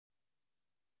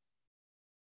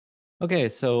Okay,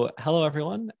 so hello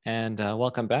everyone, and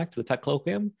welcome back to the Tutte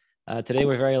Colloquium. Today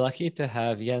we're very lucky to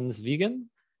have Jens Vygen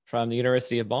from the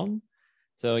University of Bonn.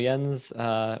 So Jens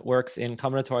works in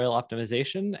combinatorial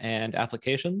optimization and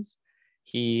applications.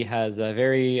 He has a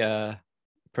very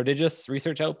prodigious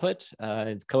research output.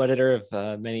 He's co-editor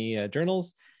of many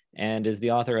journals and is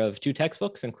the author of 2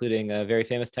 textbooks, including a very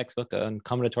famous textbook on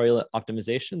combinatorial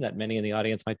optimization that many in the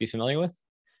audience might be familiar with.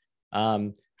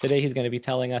 Today, he's going to be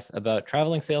telling us about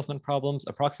traveling salesman problems,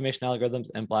 approximation algorithms,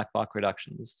 and black box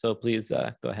reductions. So please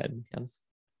go ahead, Jens.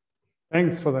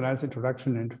 Thanks for the nice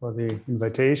introduction and for the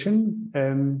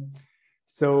invitation.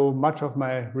 So much of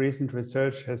my recent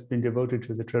research has been devoted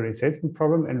to the traveling salesman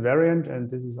problem and variant,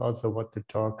 and this is also what the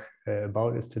talk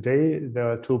about is today.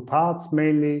 There are 2 parts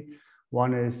mainly.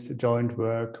 One is joint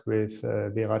work with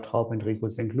Vera Traub and Rico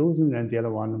Senklusen, and the other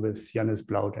one with Janis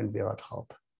Blaut and Vera Traub.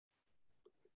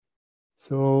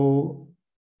 So,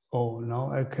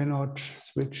 now I cannot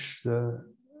switch the,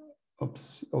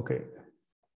 oops, okay.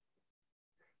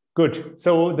 Good,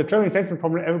 so the traveling salesman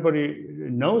problem, everybody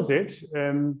knows it.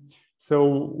 So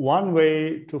one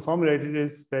way to formulate it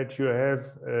is that you have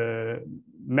a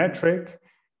metric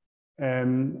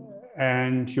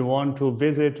and you want to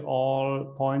visit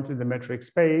all points in the metric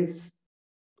space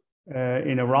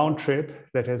in a round trip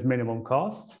that has minimum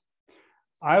cost.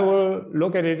 I will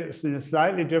look at it in a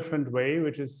slightly different way,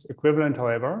 which is equivalent,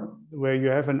 however, where you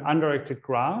have an undirected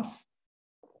graph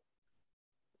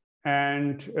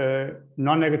and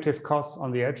non-negative costs on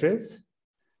the edges.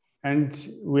 And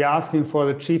we're asking for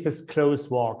the cheapest closed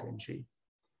walk in G.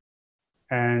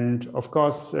 And of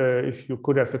course, if you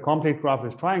could have the complete graph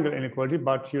with triangle inequality,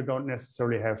 but you don't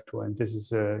necessarily have to. And this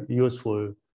is a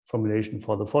useful formulation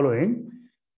for the following.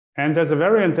 And there's a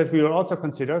variant that we will also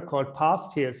consider called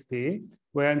path TSP,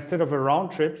 where instead of a round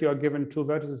trip, you are given 2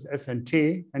 vertices S and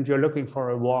T, and you're looking for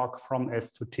a walk from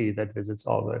S to T that visits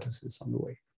all vertices on the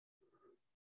way.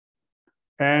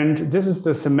 And this is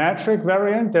the symmetric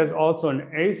variant. There's also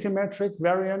an asymmetric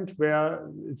variant where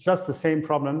it's just the same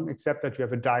problem, except that you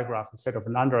have a digraph instead of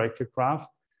an undirected graph.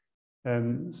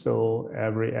 So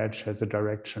every edge has a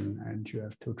direction, and you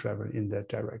have to travel in that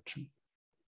direction.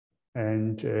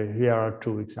 And here are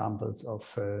 2 examples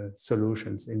of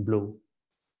solutions in blue.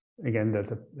 Again,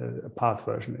 that's a path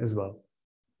version as well.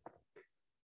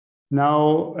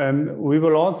 Now, we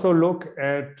will also look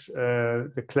at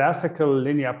the classical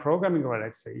linear programming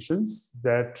relaxations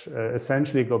that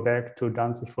essentially go back to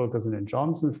Danzig, Fulkerson, and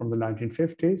Johnson from the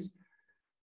 1950s.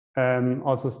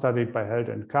 Also studied by Held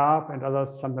and Karp and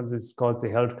others. Sometimes it's called the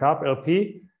Held-Karp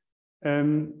LP.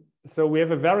 So we have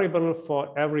a variable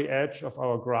for every edge of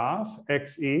our graph,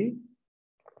 xe,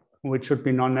 which should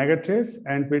be non-negative,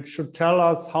 and which should tell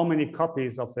us how many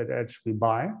copies of that edge we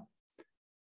buy.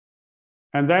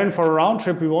 And then for a round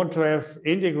trip, we want to have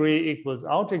in degree equals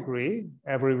out degree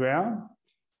everywhere.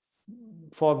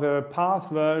 For the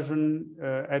path version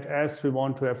at S, we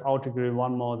want to have out degree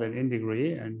 1 more than in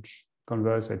degree and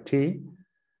converse at T.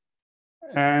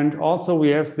 And also we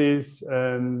have these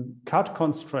cut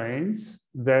constraints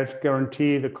that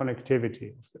guarantee the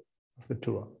connectivity of the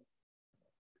tour.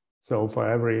 So for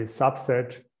every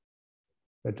subset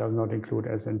that does not include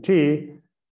S and T,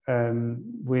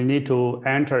 we need to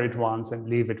enter it once and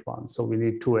leave it once. So we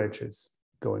need 2 edges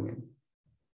going in.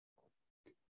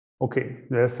 Okay,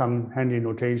 there's some handy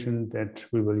notation that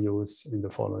we will use in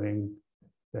the following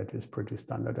that is pretty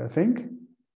standard, I think.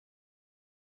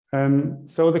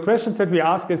 So the questions that we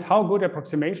ask is how good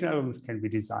approximation algorithms can be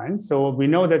designed. So we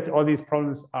know that all these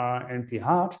problems are NP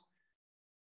hard,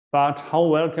 but how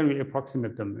well can we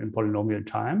approximate them in polynomial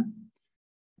time?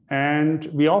 And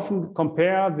we often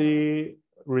compare the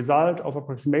result of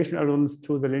approximation algorithms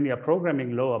to the linear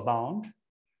programming lower bound.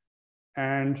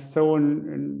 And so a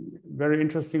very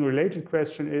interesting related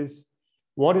question is,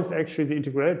 what is actually the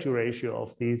integrality ratio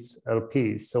of these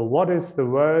LPs? So what is the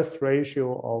worst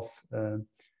ratio of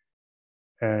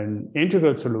an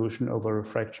integral solution over a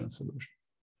fraction solution?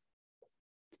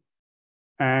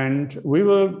 And we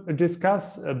will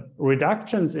discuss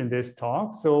reductions in this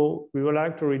talk. So we would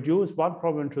like to reduce one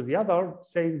problem to the other,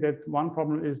 saying that one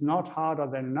problem is not harder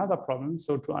than another problem.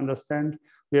 So to understand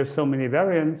we have so many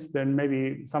variants, then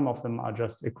maybe some of them are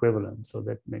just equivalent. So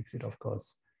that makes it, of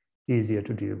course, easier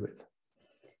to deal with.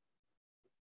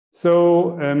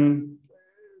 So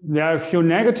there are a few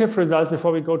negative results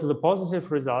before we go to the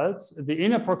positive results. The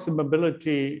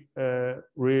inapproximability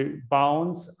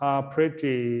bounds are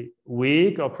pretty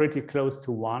weak or pretty close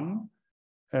to 1.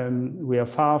 We are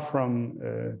far from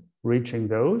reaching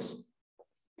those.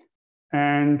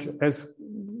 And as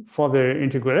for the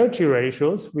integrality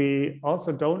ratios, we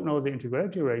also don't know the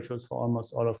integrality ratios for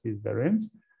almost all of these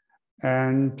variants.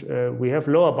 And we have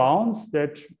lower bounds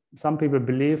that some people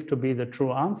believe to be the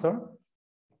true answer.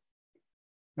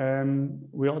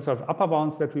 We also have upper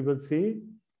bounds that we will see,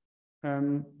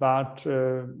 but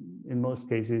in most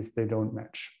cases, they don't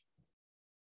match.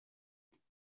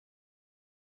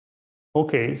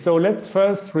 Okay, so let's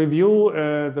first review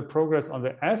the progress on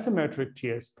the asymmetric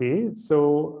TSP.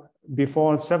 So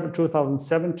before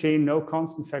 2017, no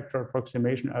constant factor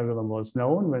approximation algorithm was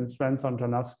known when Svensson,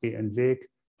 Tarnowski, and Vygen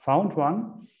found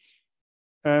one.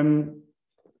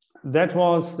 That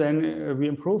was then, we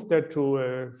improved that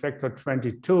to factor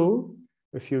 22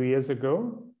 a few years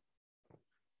ago.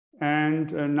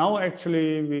 And now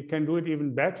actually we can do it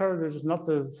even better. This is not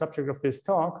the subject of this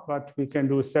talk, but we can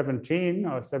do 17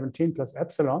 or 17 plus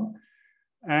epsilon.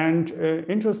 And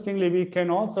interestingly, we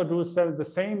can also do the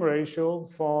same ratio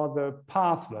for the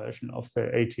path version of the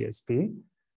ATSP.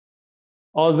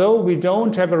 Although we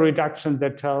don't have a reduction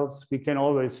that tells we can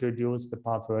always reduce the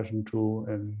path version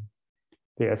to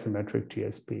the asymmetric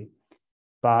TSP.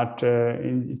 But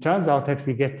it turns out that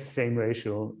we get the same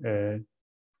ratio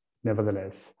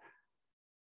nevertheless.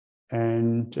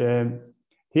 And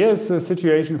here's the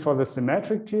situation for the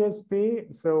symmetric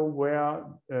TSP. So where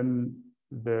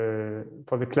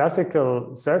for the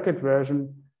classical circuit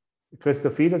version,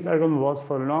 Christofides algorithm was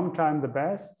for a long time the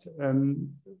best,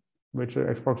 which is an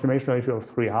approximation ratio of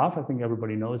 3.5. I think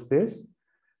everybody knows this.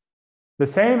 The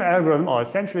same algorithm, or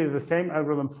essentially the same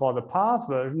algorithm for the path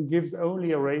version, gives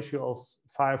only a ratio of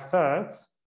 5/3,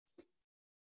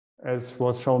 as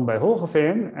was shown by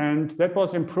Hochefehn, and that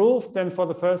was improved then for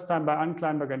the first time by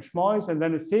Ankleinberg and Schmois, and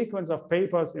then a sequence of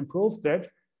papers improved that.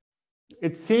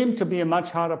 It seemed to be a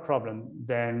much harder problem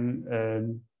than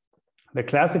the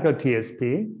classical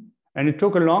TSP, and it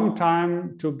took a long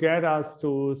time to get us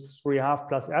to 3.5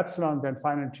 plus epsilon, then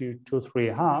finally to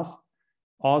 3.5,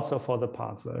 also for the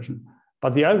path version.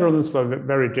 But the algorithms were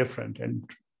very different and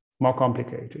more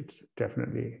complicated,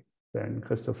 definitely, than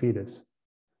Christofides.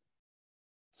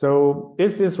 So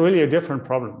is this really a different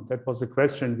problem? That was the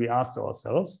question we asked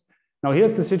ourselves. Now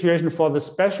here's the situation for the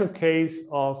special case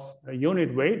of a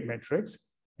unit weight matrix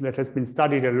that has been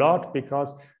studied a lot,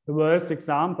 because the worst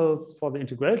examples for the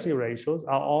integrality ratios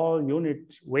are all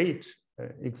unit weight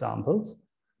examples.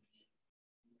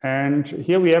 And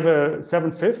here we have a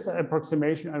 7/5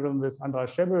 approximation algorithm with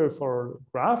Andreas Schebel for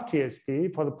graph TSP.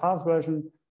 For the path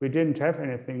version, we didn't have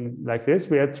anything like this.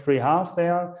 We had 3.5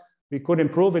 there. We could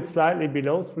improve it slightly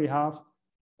below 3.5,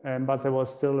 but there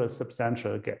was still a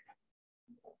substantial gap.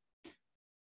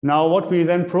 Now, what we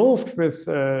then proved with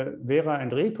Vera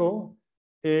and Rico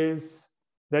is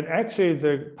that actually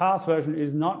the path version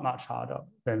is not much harder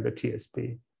than the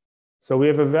TSP. So we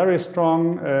have a very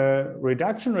strong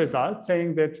reduction result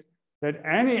saying that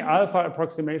any alpha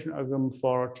approximation algorithm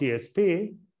for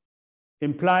TSP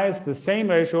implies the same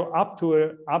ratio up to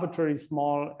an arbitrarily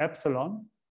small epsilon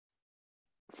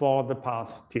for the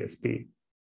path TSP.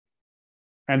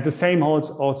 And the same holds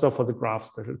also for the graph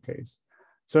special case.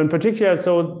 So in particular,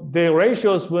 so the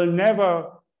ratios will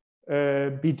never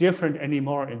be different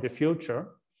anymore in the future.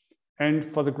 And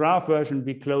for the graph version,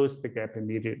 we close the gap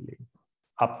immediately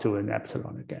up to an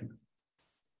epsilon again.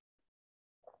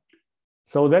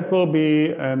 So that will be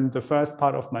the first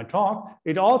part of my talk.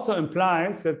 It also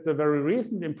implies that the very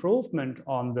recent improvement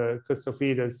on the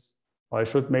Christofides, or I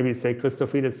should maybe say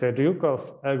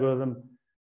Christofides-Serdyukov algorithm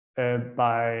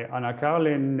by Anna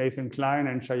Karlin, Nathan Klein,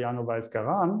 and Shayano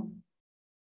Weiss-Garan,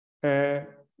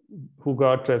 who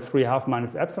got a 3.5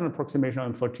 minus epsilon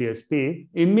approximation for TSP,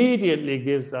 immediately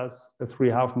gives us a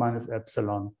 3.5 minus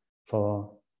epsilon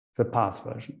for the path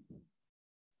version,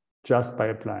 just by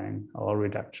applying our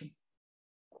reduction.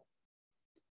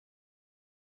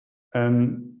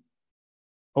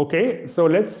 Okay, so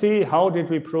let's see how did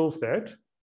we prove that,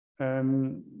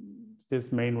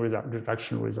 this main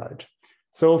reduction result.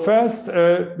 So first,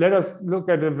 let us look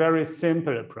at a very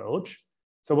simple approach.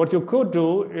 So what you could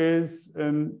do is,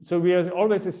 so we are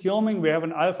always assuming we have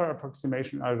an alpha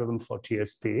approximation algorithm for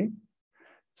TSP.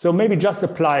 So maybe just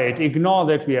apply it, ignore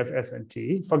that we have S and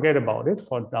T, forget about it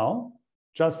for now,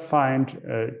 just find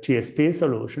a TSP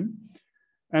solution.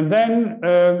 And then,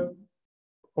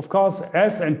 of course,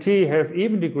 S and T have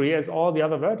even degree as all the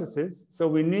other vertices. So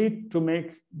we need to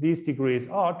make these degrees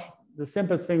odd. The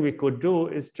simplest thing we could do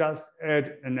is just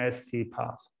add an ST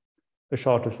path, the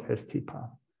shortest ST path.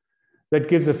 That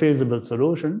gives a feasible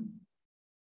solution.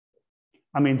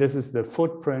 I mean, this is the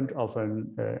footprint of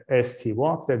an ST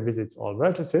walk that visits all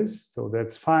vertices, so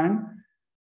that's fine.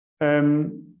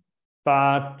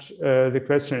 But the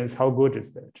question is, how good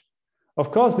is that?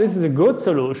 Of course, this is a good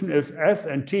solution if S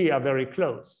and T are very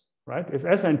close, right? If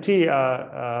S and T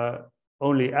are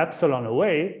only epsilon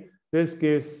away,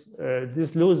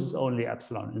 this loses only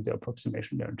epsilon in the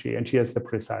approximation guarantee. And here's the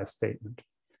precise statement.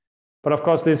 But of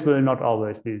course, this will not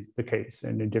always be the case.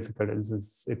 And in difficult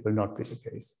instances, it will not be the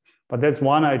case. But that's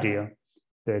one idea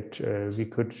that we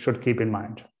should keep in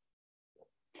mind.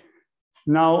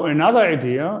 Now, another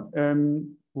idea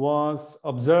was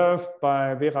observed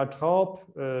by Vera Traub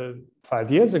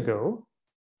 5 years ago.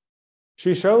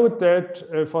 She showed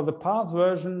that for the path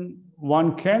version,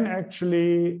 one can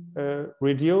actually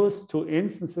reduce to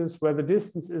instances where the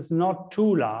distance is not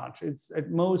too large. It's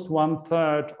at most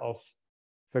 1/3 of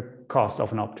the cost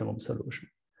of an optimum solution.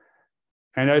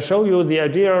 And I show you the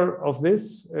idea of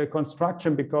this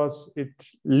construction because it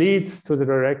leads to the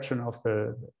direction of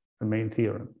the main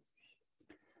theorem.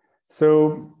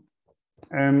 So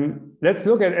let's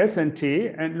look at S and T,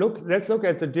 and let's look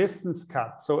at the distance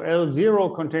cut. So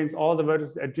L0 contains all the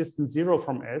vertices at distance 0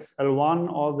 from S, L1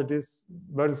 all the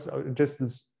vertices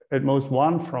distance at most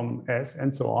 1 from S,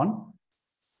 and so on.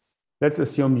 Let's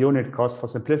assume unit cost for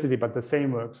simplicity, but the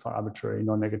same works for arbitrary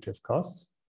non-negative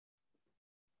costs.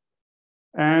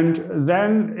 And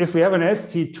then if we have an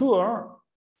ST tour,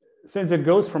 since it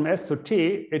goes from S to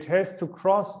T, it has to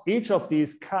cross each of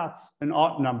these cuts an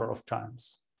odd number of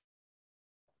times.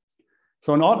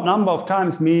 So an odd number of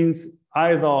times means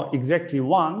either exactly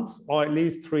once or at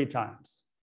least 3 times.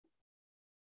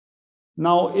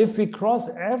 Now, if we cross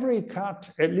every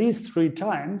cut at least 3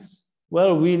 times,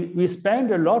 well, we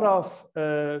spend a lot of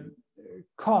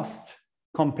cost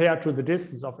compared to the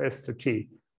distance of S to T.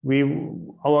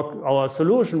 Our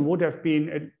solution would have been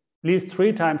at least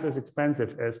 3 times as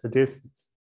expensive as the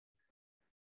distance.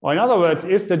 Or in other words,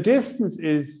 if the distance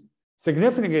is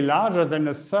significantly larger than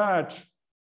 1/3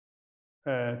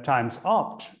 times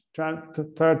opt,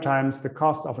 1/3 times the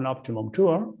cost of an optimum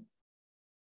tour,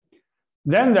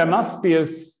 then there must be a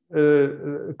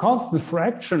constant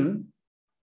fraction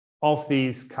of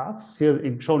these cuts,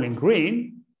 here shown in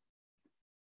green,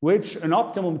 which an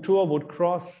optimum tour would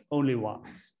cross only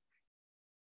once.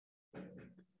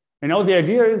 And now the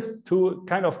idea is to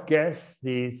kind of guess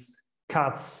these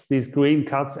cuts, these green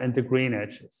cuts and the green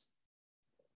edges.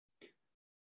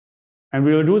 And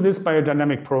we will do this by a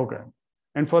dynamic program.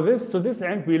 And for this, to this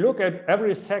end, we look at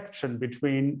every section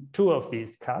between 2 of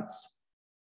these cuts.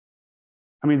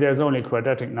 I mean, there's only a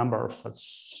quadratic number of such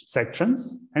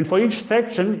sections. And for each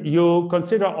section, you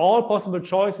consider all possible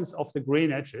choices of the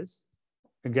green edges.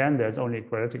 Again, there's only a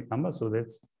quadratic number, so that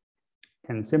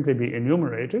can simply be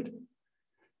enumerated.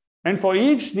 And for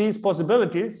each these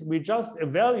possibilities, we just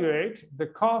evaluate the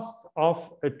cost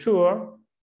of a tour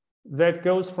that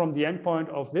goes from the endpoint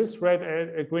of this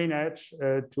green edge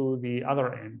to the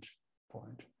other end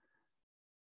point.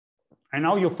 And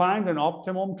now you find an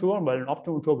optimum tour. Well, an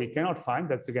optimum tour we cannot find.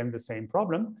 That's again the same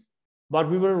problem. But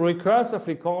we will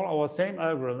recursively call our same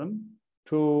algorithm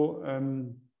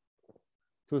to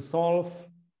solve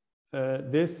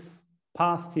this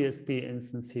path TSP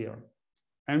instance here.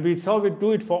 And we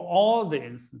do it for all the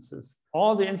instances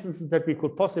that we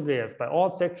could possibly have by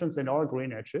all sections and all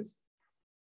green edges.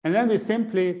 And then we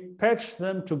simply patch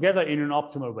them together in an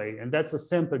optimal way. And that's a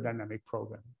simple dynamic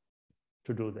program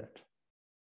to do that.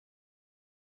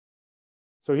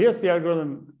 So here's the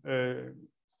algorithm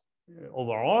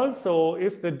overall. So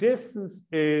if the distance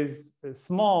is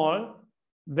small,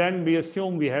 then we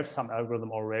assume we have some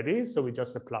algorithm already. So we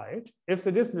just apply it. If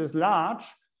the distance is large,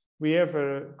 we have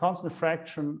a constant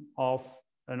fraction of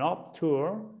an opt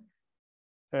tour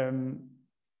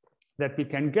that we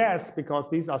can guess because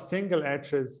these are single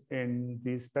edges in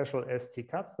these special ST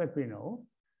cuts that we know.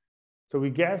 So we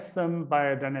guess them by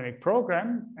a dynamic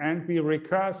program and we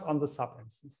recurse on the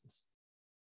sub-instances.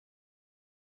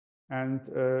 And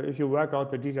if you work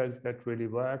out the details, that really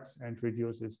works and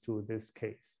reduces to this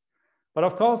case. But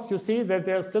of course, you see that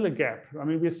there's still a gap. I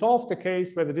mean, we solved the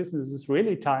case where the distance is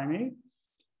really tiny.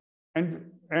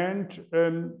 And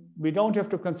we don't have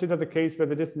to consider the case where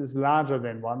the distance is larger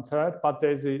than 1/3, but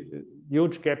there's a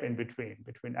huge gap in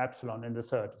between epsilon and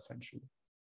 1/3, essentially.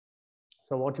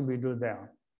 So what do we do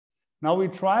there? Now we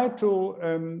try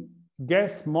to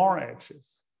guess more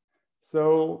edges.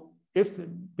 So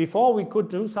before we could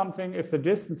do something if the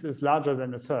distance is larger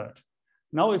than 1/3.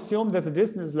 Now assume that the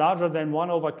distance is larger than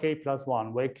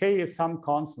 1/k+1, where k is some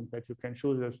constant that you can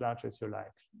choose as large as you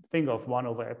like. Think of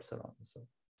 1/epsilon. So.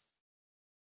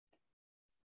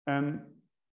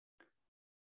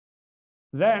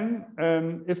 Then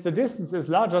if the distance is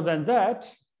larger than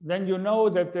that, then you know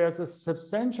that there's a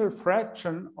substantial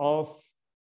fraction of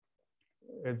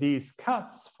these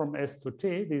cuts from S to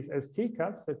T, these ST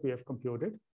cuts that we have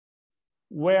computed,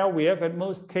 where we have at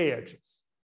most k edges.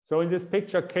 So in this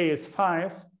picture, k is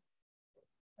 5.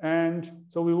 And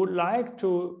so we would like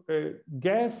to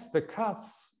guess the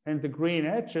cuts and the green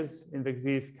edges in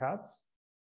these cuts,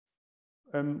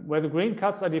 where the green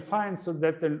cuts are defined so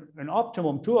that an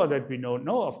optimum tour that we don't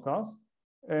know, of course,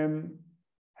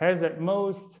 has at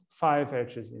most 5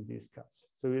 edges in these cuts.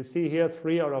 So you see here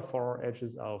 3 out of 4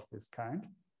 edges are of this kind,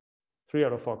 3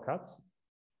 out of 4 cuts.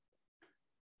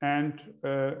 And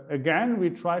again,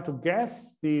 we try to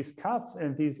guess these cuts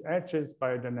and these edges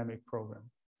by a dynamic program.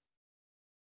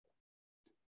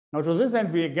 Now, to this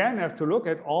end, we again have to look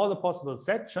at all the possible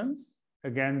sections.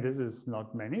 Again, this is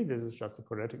not many, this is just a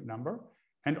quadratic number.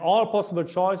 And all possible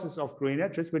choices of green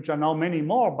edges, which are now many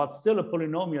more, but still a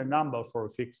polynomial number for a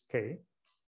fixed k.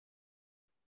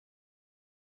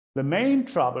 The main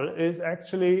trouble is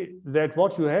actually that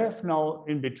what you have now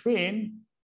in between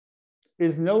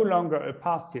is no longer a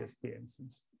path TSP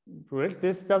instance.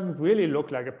 This doesn't really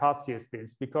look like a path TSP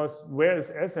instance, because where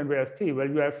is S and where is T? Well,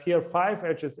 you have here 5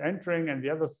 edges entering and the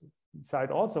other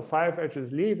side also 5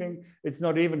 edges leaving. It's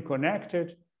not even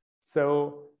connected.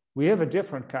 So we have a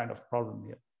different kind of problem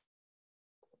here.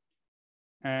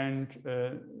 And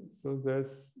so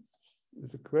there's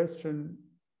a question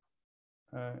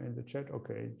in the chat.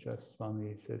 Okay, just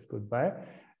Swami says goodbye.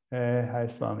 Hi,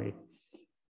 Swami.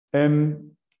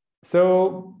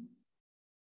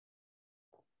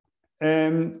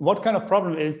 What kind of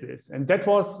problem is this? And that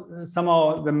was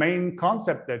somehow the main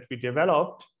concept that we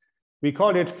developed. We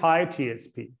called it phi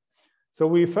TSP. So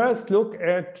we first look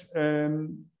at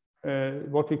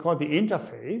what we call the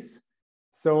interface.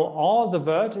 So all the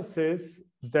vertices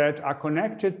that are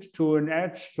connected to an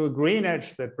edge, to a green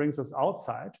edge that brings us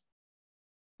outside,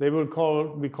 we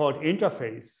called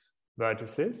interface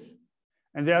vertices.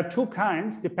 And there are 2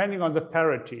 kinds depending on the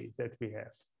parity that we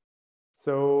have.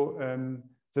 So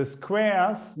the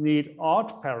squares need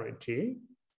odd parity.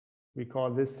 We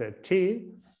call this set T.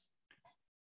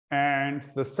 And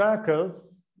the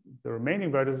circles, the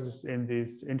remaining vertices in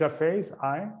this interface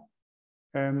I,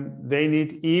 they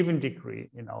need even degree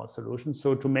in our solution.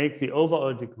 So to make the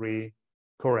overall degree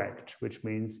correct, which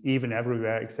means even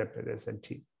everywhere except at S and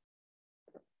T.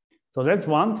 So that's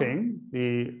one thing.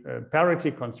 The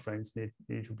parity constraints need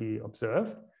to be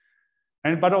observed.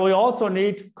 But we also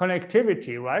need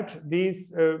connectivity, right?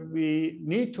 We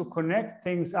need to connect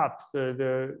things up.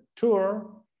 The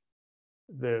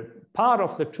part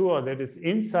of the tour that is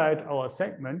inside our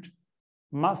segment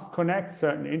must connect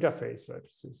certain interface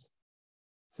vertices.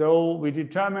 So we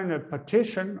determine a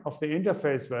partition of the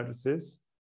interface vertices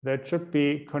that should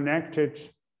be connected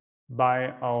by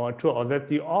our tour, or that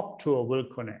the op tour will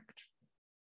connect,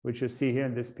 which you see here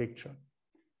in this picture.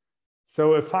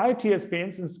 So a phi TSP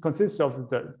instance consists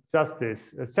of just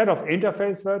this, a set of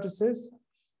interface vertices,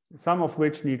 some of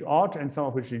which need odd and some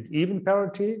of which need even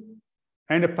parity,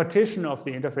 and a partition of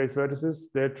the interface vertices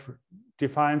that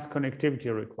defines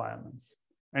connectivity requirements.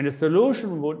 And the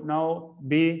solution would now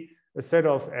be a set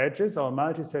of edges or a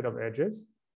multi-set of edges,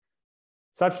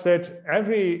 such that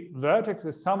every vertex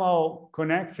is somehow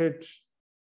connected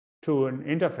to an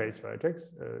interface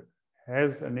vertex,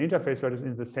 has an interface vertex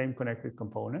in the same connected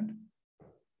component.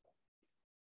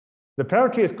 The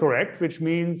parity is correct, which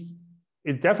means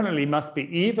it definitely must be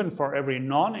even for every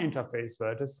non-interface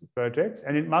vertex,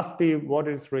 and it must be what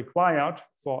is required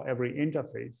for every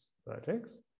interface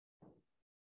vertex.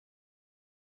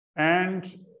 And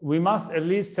we must at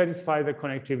least satisfy the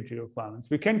connectivity requirements.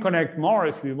 We can connect more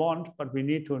if we want, but we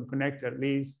need to connect at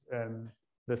least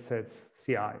the sets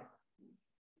CI.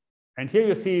 And here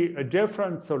you see a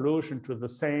different solution to the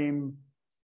same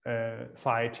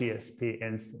phi TSP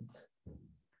instance.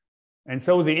 And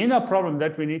so the inner problem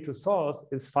that we need to solve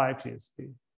is phi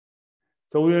TSP.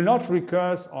 So we will not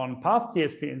recurse on path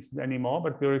TSP instance anymore,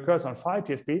 but we recurse on phi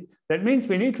TSP. That means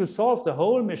we need to solve the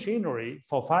whole machinery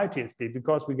for phi TSP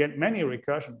because we get many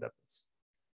recursion levels.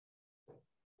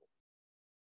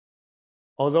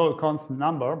 Although a constant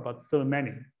number, but still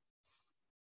many.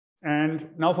 And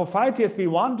now for phi TSP,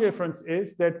 one difference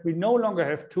is that we no longer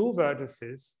have 2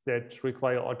 vertices that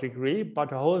require odd degree,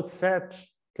 but a whole set,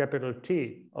 capital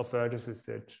T, of vertices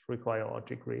that require odd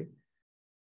degree.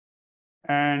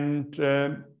 And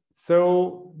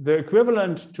so the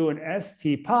equivalent to an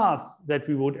ST path that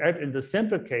we would add in the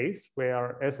simple case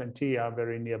where S and T are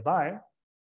very nearby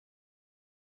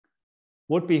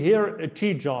would be here a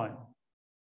T join,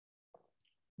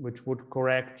 which would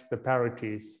correct the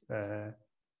parities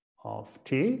of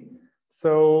T.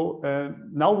 So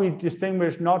now we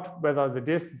distinguish not whether the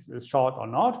distance is short or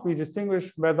not, we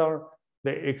distinguish whether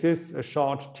there exists a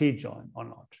short T join or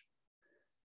not.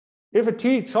 If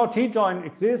a short T join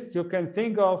exists, you can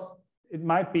think of it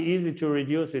might be easy to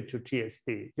reduce it to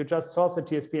TSP. You just solve the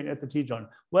TSP and add the T-join.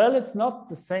 Well, it's not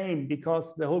the same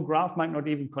because the whole graph might not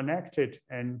even connect it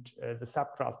and the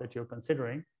subgraph that you're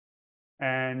considering.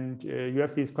 And you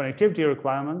have these connectivity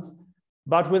requirements.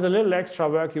 But with a little extra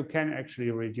work, you can actually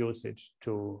reduce it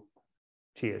to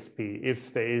TSP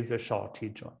if there is a short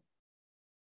T-join.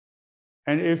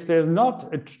 And if there's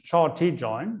not a short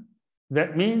T-join,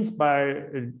 that means by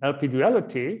LP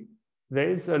duality, there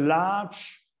is a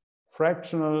large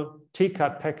fractional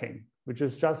T-cut packing, which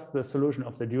is just the solution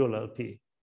of the dual LP.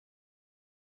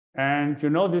 And you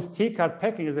know, this T-cut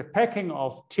packing is a packing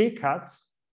of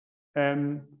T-cuts,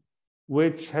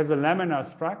 which has a laminar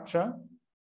structure,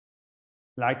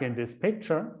 like in this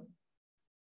picture.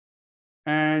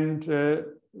 And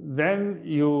then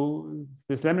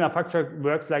this laminar structure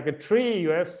works like a tree. You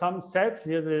have some set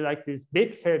here, like this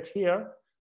big set here,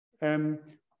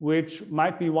 which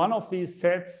might be one of these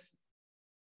sets,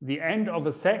 the end of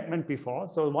a segment before.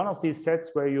 So one of these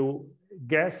sets where you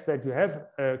guess that you have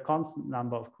a constant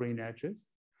number of green edges.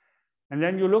 And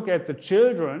then you look at the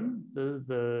children,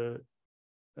 the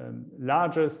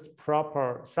largest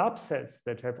proper subsets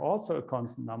that have also a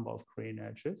constant number of green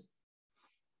edges.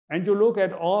 And you look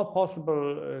at all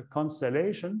possible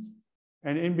constellations.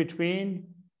 And in between,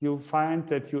 you find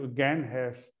that you again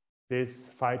have this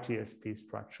phi TSP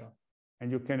structure.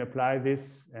 And you can apply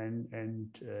this and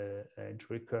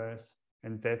recurse.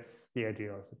 And that's the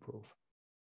idea of the proof.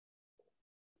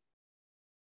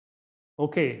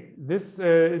 Okay, this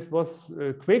was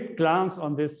a quick glance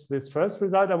on this first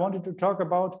result. I wanted to talk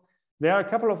about, there are a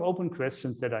couple of open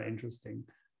questions that are interesting.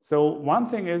 So one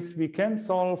thing is we can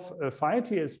solve a phi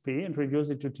TSP and reduce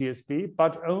it to TSP,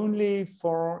 but only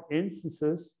for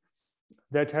instances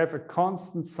that have a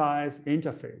constant size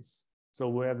interface. So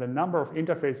where the number of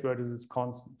interface vertices is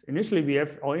constant. Initially,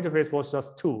 our interface was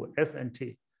just 2, S and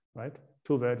T, right?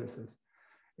 2 vertices.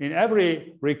 In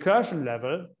every recursion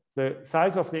level, the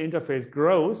size of the interface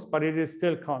grows, but it is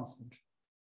still constant.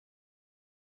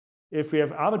 If we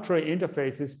have arbitrary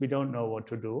interfaces, we don't know what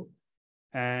to do.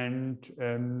 And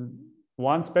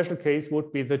one special case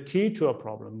would be the T-tour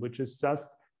problem, which is just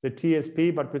the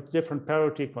TSP, but with different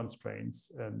parity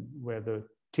constraints, where the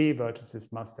T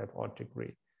vertices must have odd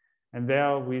degree. And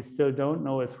there we still don't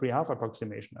know a 3/2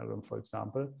 approximation algorithm, for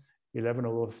example.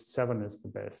 11/7 is the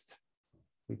best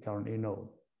we currently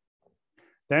know.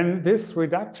 Then this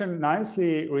reduction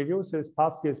nicely reduces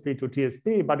path TSP to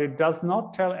TSP, but it does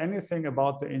not tell anything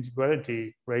about the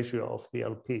integrality ratio of the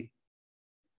LP.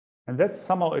 And that's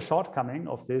somehow a shortcoming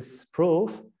of this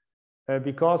proof,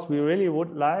 because we really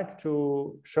would like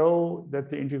to show that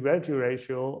the integrality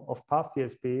ratio of path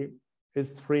TSP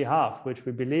is 3/2, which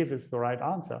we believe is the right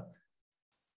answer.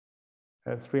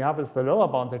 3/2 is the lower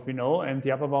bound that we know, and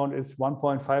the upper bound is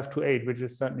 1.528, which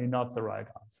is certainly not the right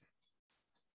answer.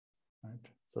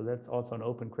 Right? So that's also an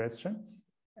open question.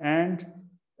 And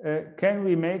can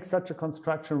we make such a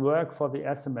construction work for the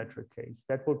asymmetric case?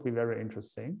 That would be very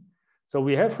interesting. So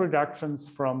we have reductions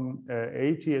from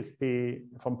ATSP,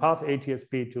 from path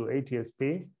ATSP to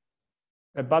ATSP,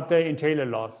 but they entail a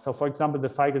loss. So for example, the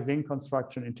Vygen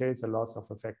construction entails a loss of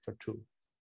a factor 2.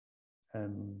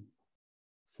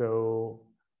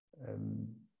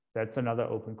 That's another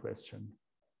open question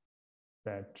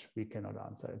that we cannot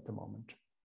answer at the moment.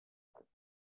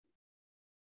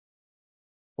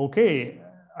 Okay,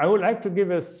 I would like to give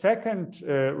a second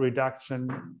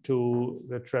reduction to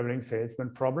the traveling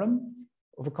salesman problem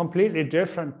of a completely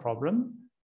different problem,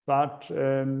 but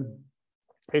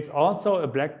it's also a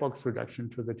black box reduction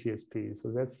to the TSP.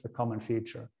 So that's the common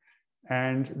feature.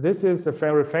 And this is a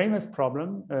very famous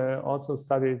problem, also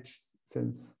studied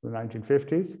since the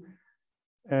 1950s,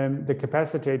 the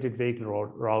capacitated vehicle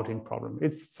routing problem.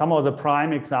 It's somehow the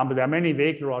prime example. There are many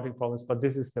vehicle routing problems, but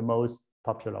this is the most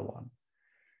popular one.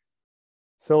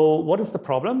 So what is the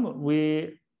problem?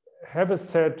 We have a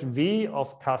set V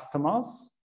of customers.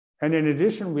 And in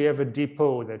addition, we have a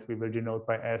depot that we will denote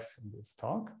by S in this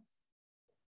talk.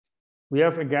 We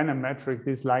have, again, a metric.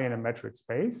 These lie in a metric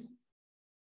space.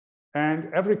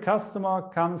 And every customer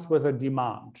comes with a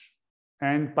demand.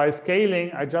 And by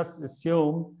scaling, I just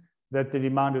assume that the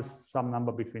demand is some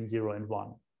number between 0 and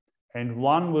 1. And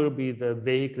 1 will be the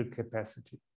vehicle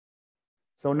capacity.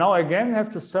 So now again, I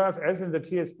have to serve, as in the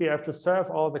TSP, I have to serve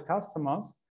all the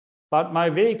customers, but my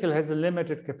vehicle has a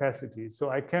limited capacity. So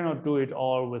I cannot do it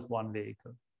all with one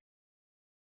vehicle.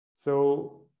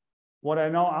 So what I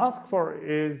now ask for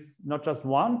is not just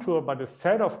one tour, but a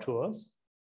set of tours.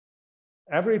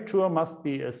 Every tour must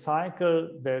be a cycle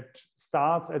that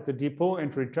starts at the depot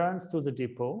and returns to the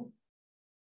depot.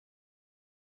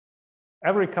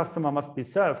 every customer must be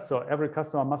served. So every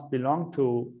customer must belong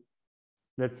to,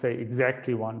 let's say,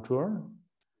 exactly one tour.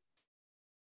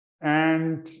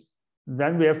 And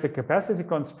then we have the capacity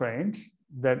constraint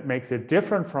that makes it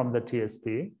different from the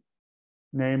TSP,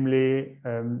 namely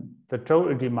the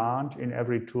total demand in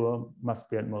every tour must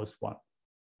be at most 1.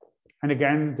 And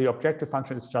again, the objective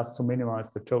function is just to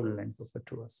minimize the total length of the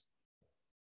tours.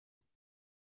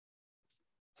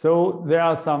 So there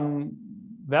are some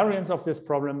variants of this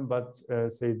problem, but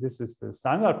say this is the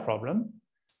standard problem.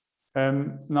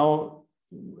 Now,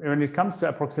 when it comes to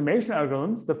approximation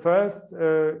algorithms, the first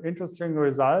interesting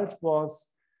result was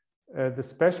the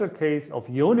special case of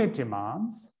unit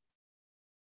demands.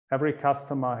 Every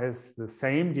customer has the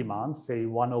same demands, say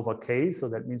 1 over k. So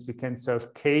that means we can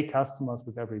serve k customers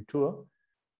with every tour.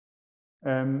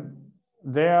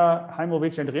 There,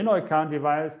 Heimowitsch and Renoy-Kahn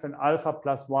devised an alpha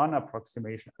plus 1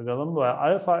 approximation algorithm, where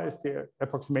alpha is the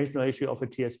approximation ratio of a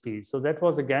TSP. So that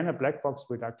was again a black box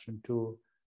reduction to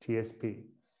TSP.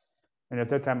 And at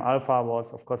that time, alpha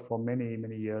was, of course, for many,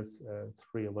 many years,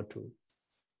 3 over 2.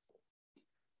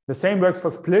 The same works for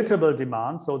splittable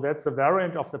demand. So that's a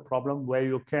variant of the problem where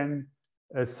you can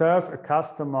serve a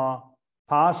customer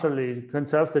partially, you can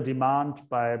serve the demand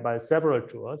by several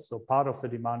tours. So part of the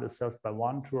demand is served by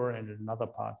one tour and another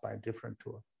part by a different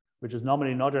tour, which is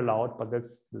normally not allowed, but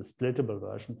that's the splittable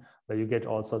version where you get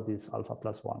also this alpha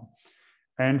plus 1.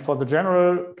 And for the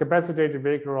general capacitated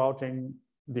vehicle routing,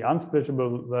 the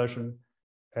unsplittable version,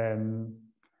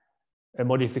 a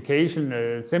modification,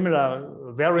 a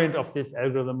similar variant of this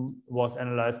algorithm was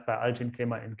analyzed by Altin,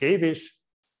 Kemmer, and Gewisch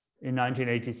in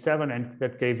 1987, and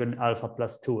that gave an alpha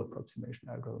plus 2 approximation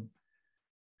algorithm.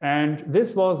 And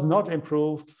this was not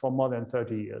improved for more than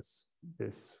 30 years,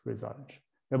 this result.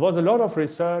 There was a lot of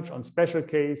research on special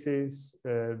cases,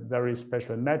 very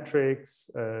special metrics,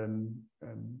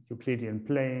 Euclidean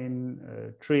plane,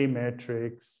 tree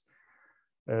metrics,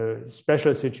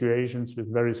 special situations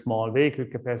with very small vehicle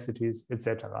capacities,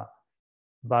 etc.,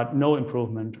 but no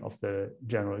improvement of the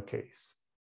general case.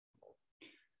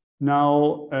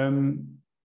 Now,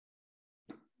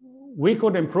 we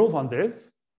could improve on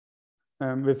this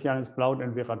with Janis Blaut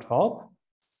and Vera Traub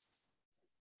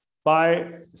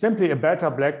by simply a better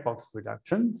black box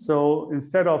reduction. So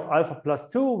instead of alpha plus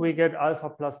 2, we get alpha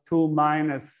plus 2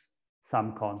 minus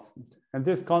some constant. And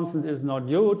this constant is not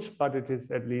huge, but it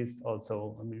is at least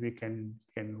also, I mean, we can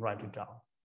write it down,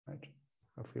 right?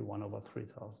 Roughly 1 over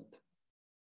 3,000.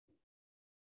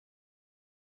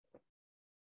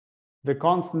 The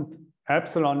constant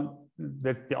epsilon,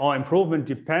 that our improvement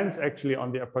depends actually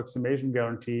on the approximation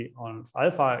guarantee on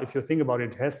alpha. If you think about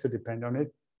it, it has to depend on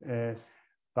it.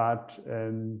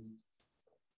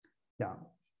 Yeah.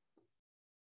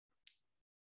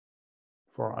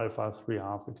 For alpha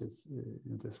 3.5, it is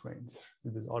in this range,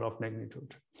 in this order of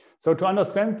magnitude. So to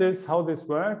understand this, how this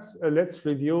works, let's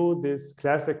review this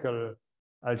classical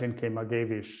Altin, Kemmer,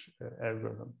 Gewisch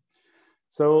algorithm.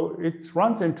 So it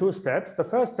runs in 2 steps. The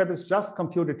first step is just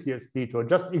compute a TSP tour,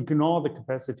 just ignore the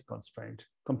capacity constraint.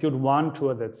 Compute one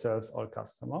tour that serves all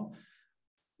customers.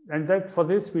 And that for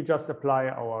this, we just apply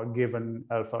our given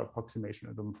alpha approximation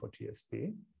algorithm for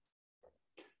TSP.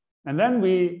 And then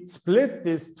we split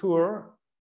this tour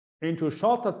into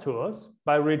shorter tours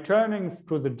by returning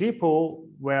to the depot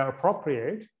where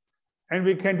appropriate. And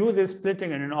we can do this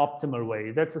splitting in an optimal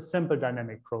way. That's a simple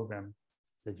dynamic program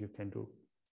that you can do.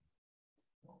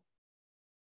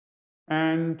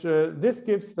 And this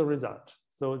gives the result.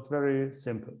 So it's very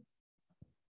simple.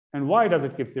 And why does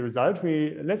it give the result?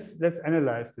 Let's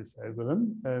analyze this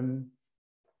algorithm.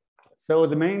 So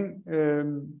the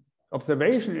main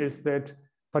observation is that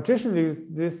partitioning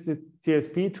this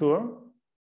TSP tour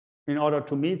in order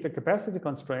to meet the capacity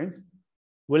constraints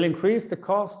will increase the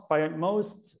cost by at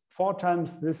most 4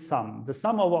 times this sum. The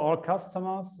sum over all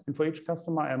customers, and for each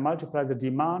customer, I multiply the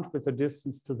demand with the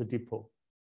distance to the depot.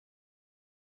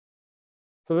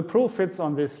 So the proof fits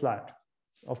on this slide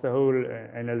of the whole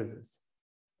analysis.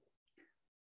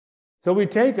 So we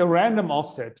take a random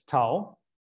offset tau,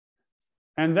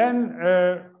 and then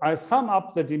I sum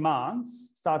up the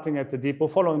demands starting at the depot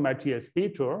following my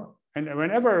TSP tour. And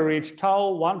whenever I reach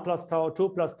tau, 1 plus tau, 2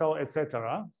 plus tau,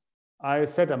 etc., I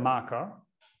set a marker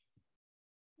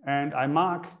and I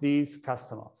mark these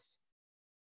customers.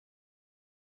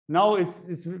 Now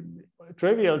it's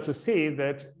trivial to see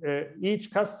that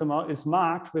each customer is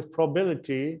marked with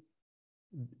probability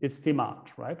its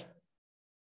demand, right?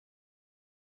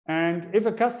 And if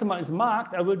a customer is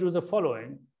marked, I will do the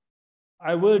following.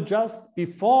 I will just,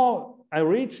 before I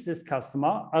reach this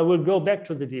customer, I will go back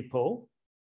to the depot.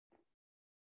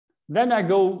 Then I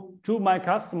go to my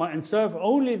customer and serve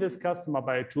only this customer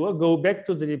by a tour, go back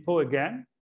to the depot again.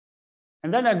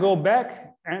 And then I go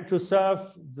back and to serve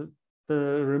the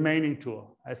remaining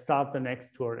tour. I start the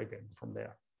next tour again from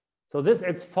there. So this,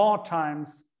 it's 4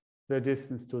 times the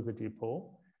distance to the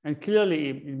depot. And clearly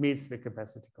it meets the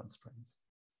capacity constraints.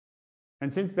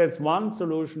 And since there's one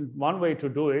solution, one way to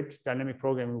do it, dynamic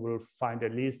programming will find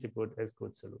at least a good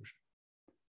solution.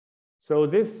 So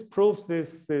this proves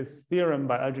this theorem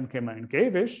by Vygen, Kremer, and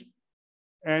Gavish.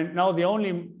 And now the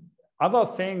only other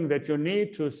thing that you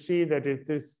need to see that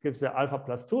this gives the alpha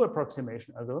plus 2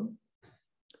 approximation algorithm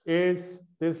is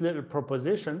this little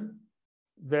proposition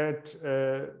that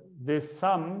this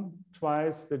sum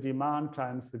twice the demand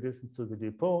times the distance to the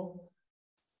depot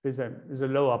is a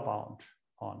lower bound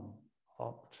on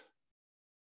opt.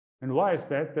 And why is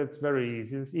that? That's very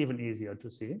easy. It's even easier to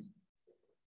see.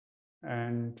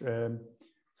 And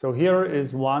so here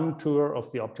is one tour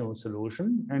of the optimal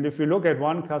solution. And if we look at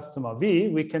one customer V,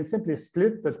 we can simply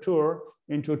split the tour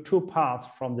into 2 paths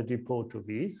from the depot to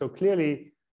V. So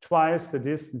clearly twice the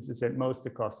distance is at most the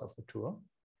cost of the tour.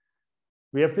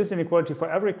 We have this inequality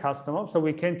for every customer. So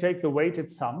we can take the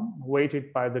weighted sum,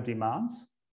 weighted by the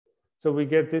demands. So we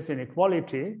get this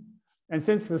inequality. And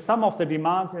since the sum of the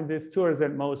demands in this tour is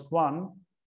at most 1,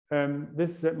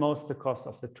 this is at most the cost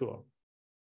of the tour.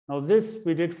 Now this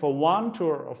we did for one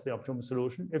tour of the optimal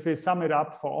solution. If we sum it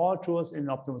up for all tours in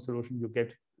the optimal solution, you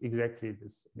get exactly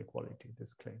this inequality,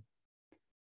 this claim,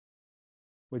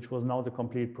 which was now the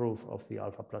complete proof of the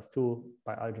alpha plus 2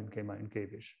 by Vygen, Kremer, and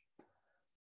Gavish.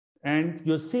 And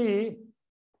you see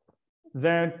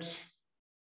that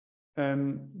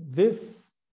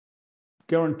this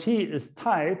guarantee is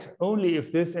tight only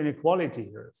if this inequality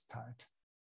here is tight.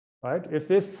 Right? If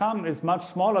this sum is much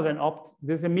smaller than opt,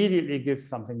 this immediately gives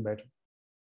something better.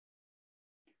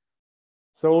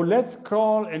 So let's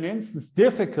call an instance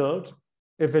difficult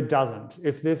if it doesn't,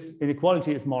 if this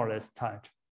inequality is more or less tight.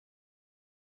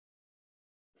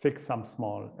 Fix some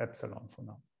small epsilon for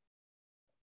now.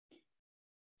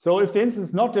 So if the instance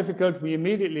is not difficult, we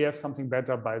immediately have something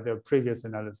better by the previous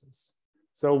analysis.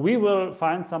 So we will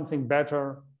find something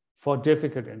better for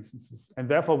difficult instances. And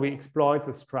therefore, we exploit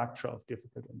the structure of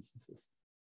difficult instances.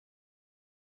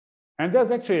 And there's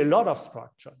actually a lot of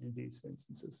structure in these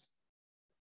instances.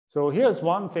 So here's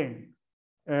one thing.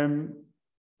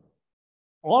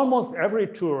 Almost every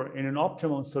tour in an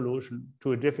optimal solution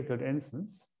to a difficult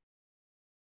instance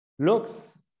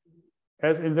looks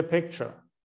as in the picture.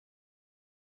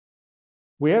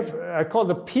 We have, I call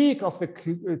the peak of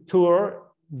the tour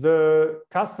the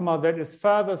customer that is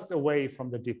furthest away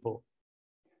from the depot.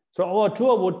 So our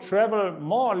tour would travel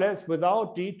more or less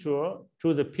without detour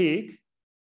to the peak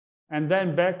and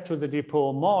then back to the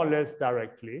depot more or less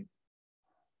directly.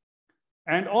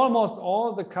 And almost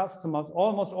all the customers,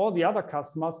 almost all the other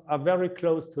customers are very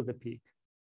close to the peak.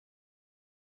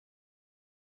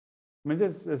 I mean,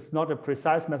 this is not a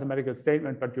precise mathematical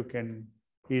statement, but you can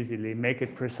easily make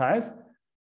it precise.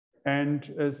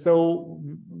 And so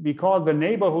we call the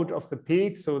neighborhood of the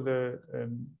peak, so the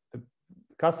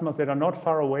customers that are not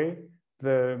far away,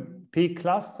 the peak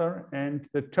cluster, and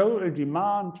the total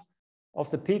demand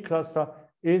of the peak cluster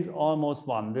is almost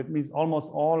 1. That means almost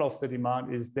all of the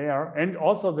demand is there, and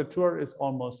also the tour is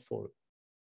almost full.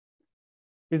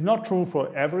 It's not true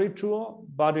for every tour,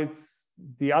 but it's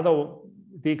the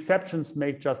exceptions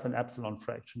make just an epsilon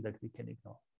fraction that we can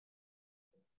ignore.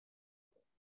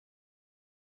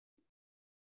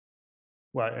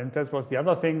 Well, and that was the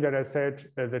other thing that I said,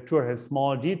 the tour has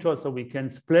small detours, so we can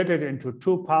split it into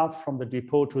 2 paths from the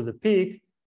depot to the peak.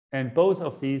 And both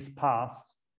of these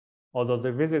paths, although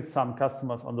they visit some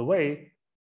customers on the way,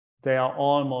 they are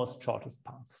almost shortest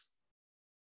paths.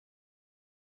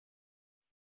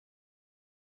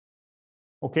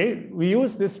 Okay, we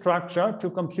use this structure to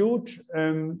compute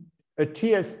a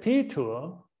TSP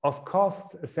tour of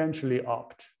cost essentially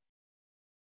opt.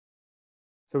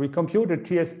 So we compute a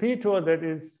TSP tour that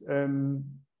is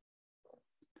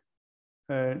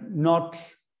not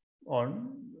or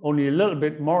only a little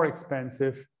bit more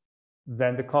expensive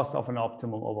than the cost of an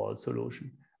optimal overall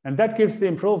solution. And that gives the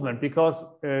improvement because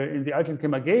in the Vygen,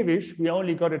 Kremer, Gavish, we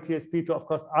only got a TSP tour of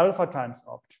cost alpha times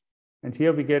opt. And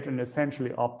here we get an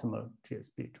essentially optimal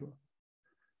TSP tour.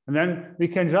 And then we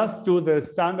can just do the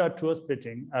standard tour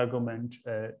splitting argument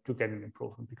to get an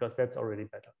improvement because that's already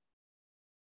better.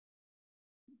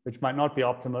 Which might not be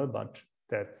optimal, but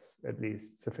that's at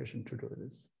least sufficient to do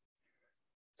this.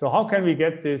 So how can we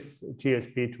get this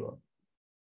TSP tour?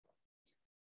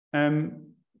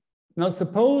 Now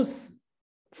suppose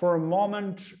for a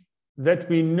moment that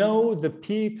we know the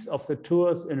peaks of the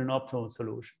tours in an optimal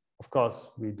solution, Of course,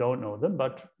 we don't know them,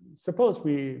 but suppose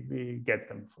we get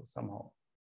them for somehow.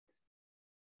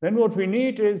 Then what we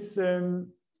need is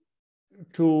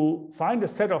to find a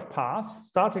set of paths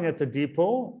starting at the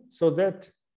depot so that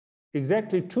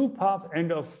exactly 2 paths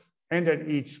end at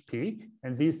each peak.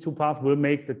 And these 2 paths will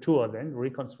make the tour then,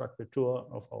 reconstruct the tour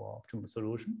of our optimal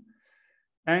solution.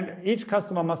 And each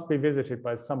customer must be visited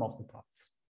by some of the paths.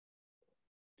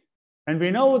 And we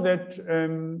know that,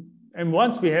 and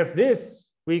once we have this,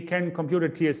 we can compute a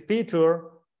TSP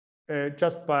tour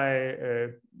just by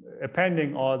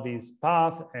appending all these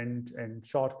paths and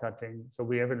shortcutting. So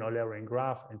we have an Eulerian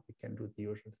graph and we can do the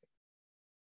usual thing.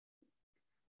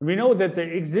 We know that there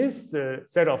exists a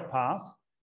set of paths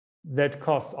that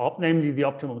costs op, namely the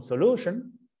optimum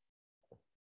solution,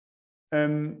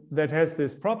 that has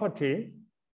this property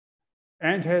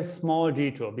and has small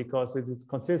detour because it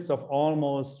consists of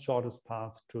almost shortest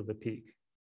path to the peak.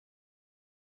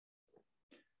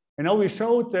 And now we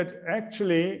showed that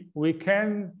actually we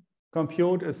can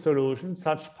compute a solution,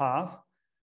 such path,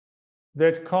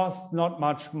 that costs not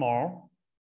much more,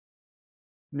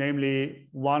 namely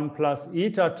 1 plus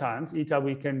eta times, eta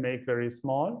we can make very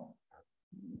small,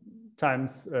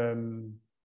 times the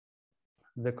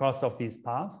cost of these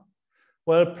paths.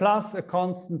 Well, plus a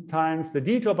constant times the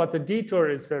detour, but the detour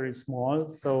is very small.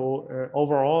 So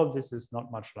overall, this is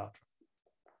not much larger.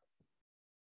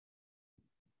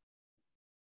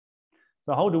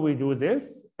 So how do we do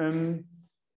this?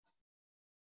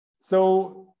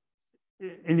 So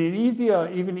in an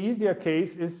even easier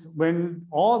case is when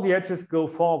all the edges go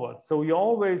forward. So you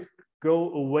always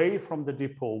go away from the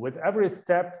depot. With every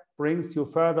step brings you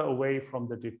further away from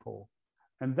the depot.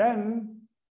 And then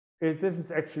this is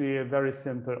actually a very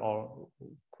simple or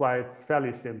quite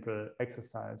fairly simple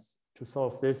exercise to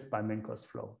solve this by min-cost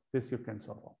flow. This you can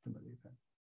solve optimally then.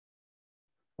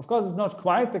 Of course, it's not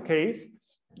quite the case,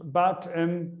 but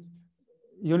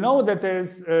you know that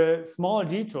there's a small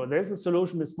detour. There's a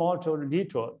solution with small total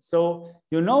detour. So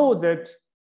you know that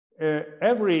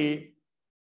every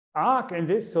arc in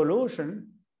this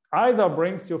solution either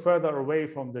brings you further away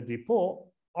from the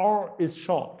depot or is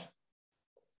short.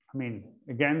 I mean,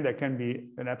 again, there can be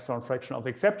an epsilon fraction of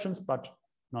exceptions, but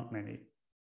not many.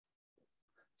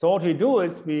 So what we do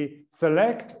is we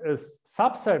select a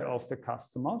subset of the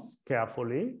customers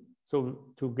carefully.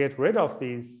 So to get rid of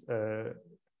these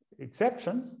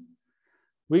exceptions,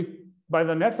 by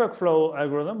the network flow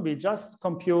algorithm, we just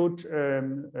compute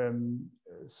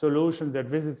solution that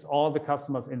visits all the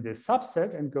customers in this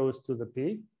subset and goes to the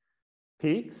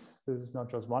peaks. This is not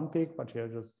just one peak, but here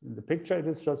just in the picture, it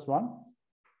is just one.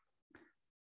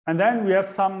 And then we have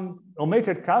some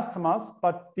omitted customers,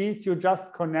 but these you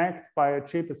just connect by a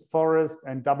cheapest forest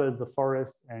and double the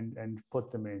forest and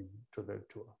put them into the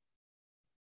tour.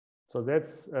 So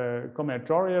that's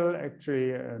combinatorial,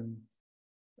 actually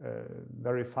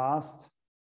very fast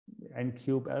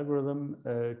n-cube algorithm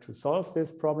to solve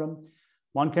this problem.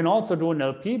 One can also do an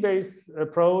LP-based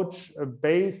approach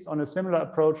based on a similar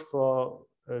approach for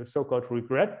so-called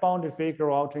regret-bounded vehicle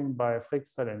routing by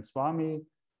Frickstedt and Swamy.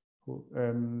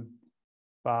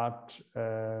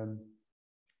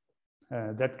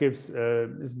 That gives,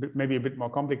 is maybe a bit more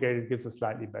complicated, gives a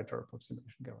slightly better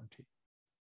approximation guarantee.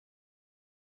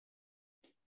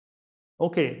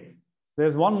 Okay,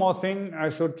 there's one more thing I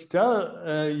should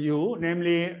tell you,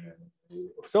 namely,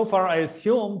 so far I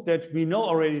assumed that we know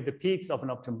already the peaks of an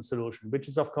optimal solution, which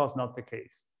is of course not the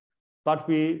case. But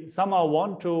we somehow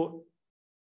want to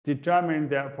determine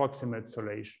their approximate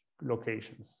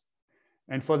locations.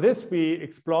 And for this, we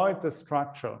exploit the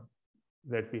structure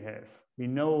that we have. We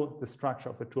know the structure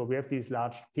of the tour. We have these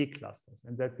large peak clusters,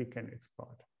 and that we can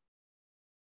exploit.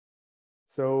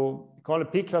 So call a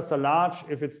peak cluster large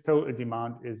if its total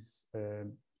demand is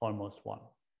almost 1.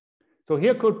 So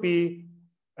here could be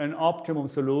an optimum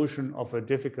solution of a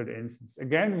difficult instance.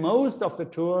 Again, most of the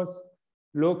tours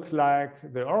look like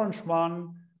the orange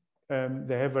one.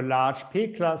 They have a large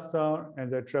peak cluster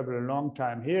and they travel a long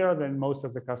time here. Then most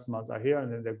of the customers are here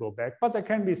and then they go back. But there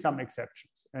can be some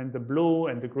exceptions. And the blue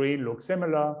and the green look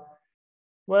similar.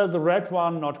 Well, the red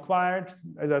one, not quite.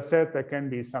 As I said, there can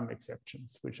be some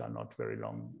exceptions, which are not very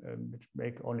long, which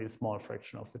make only a small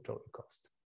fraction of the total cost.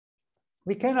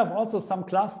 We can have also some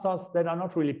clusters that are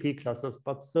not really peak clusters,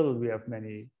 but still we have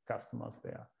many customers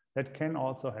there. That can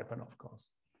also happen, of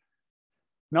course.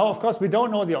 Now, of course, we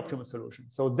don't know the optimal solution.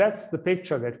 So that's the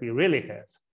picture that we really have,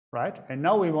 right? And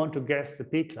now we want to guess the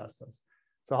peak clusters.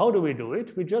 So how do we do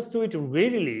it? We just do it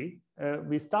really.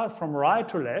 We start from right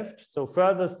to left, so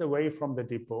furthest away from the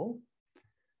depot.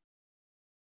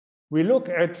 We look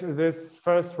at this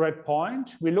first red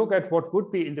point. We look at what would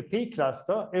be in the P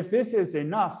cluster. If this is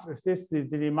enough, if the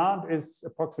demand is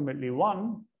approximately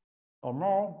 1 or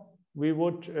more, we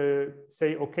would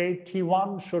say, okay,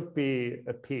 T1 should be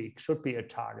a peak, should be a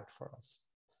target for us.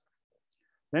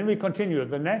 Then we continue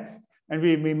the next, and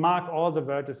we mark all the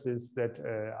vertices that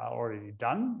are already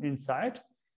done inside.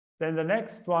 Then the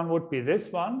next one would be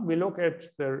this one. We look at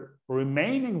the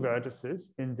remaining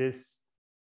vertices in this,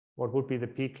 what would be the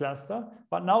P cluster.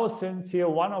 But now, since here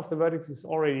one of the vertices is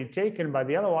already taken by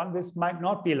the other one, this might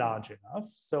not be large enough.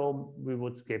 So we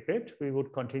would skip it. We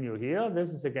would continue here. This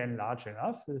is again large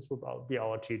enough. This would be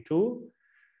our T2.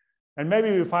 And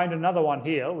maybe we find another one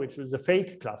here, which is a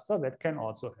fake cluster. That can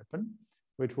also happen,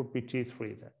 which would be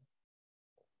T3 then.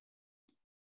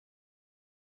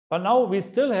 But now we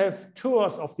still have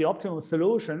tours of the optimal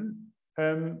solution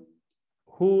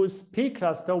whose P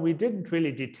cluster we didn't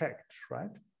really detect,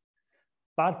 right?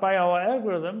 But by our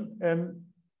algorithm,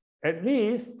 at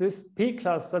least this P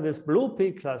cluster, this blue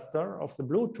P cluster of the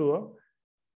blue tour,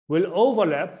 will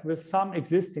overlap with some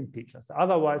existing P cluster.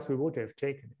 Otherwise, we would have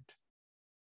taken it.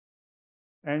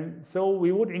 And so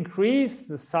we would increase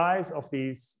the size of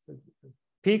these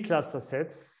P cluster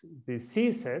sets, these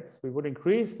C sets. We would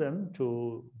increase them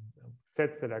to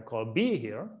sets that I call B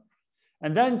here.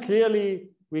 And then clearly,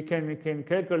 we can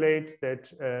calculate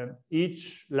that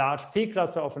each large P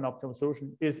cluster of an optimal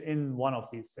solution is in one of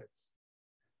these sets.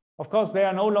 Of course, they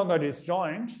are no longer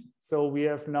disjoint. So we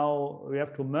have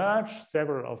to merge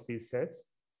several of these sets.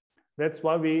 That's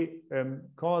why we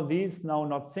call these now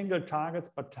not single targets,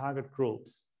 but target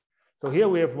groups. So here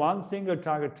we have one single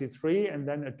target T3 and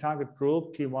then a target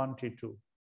group T1, T2.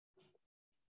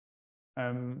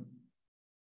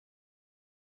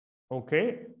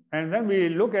 Okay, and then we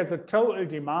look at the total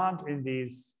demand in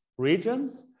these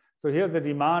regions. So here the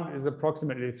demand is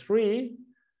approximately 3.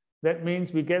 That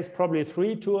means we guess probably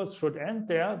 3 tours should end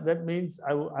there. That means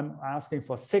I'm asking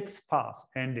for 6 paths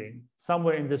ending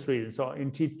somewhere in this region. So in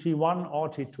T1 or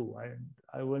T2,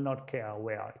 I will not care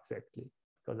where exactly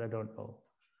because I don't know.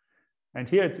 And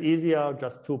here it's easier,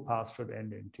 just 2 paths should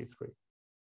end in T3.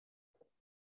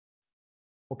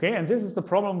 Okay, and this is the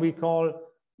problem we call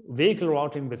vehicle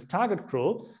routing with target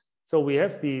groups. So we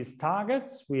have these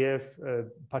targets, we have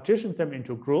partitioned them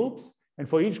into groups, and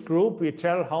for each group we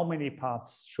tell how many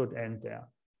paths should end there.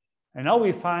 And now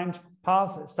we find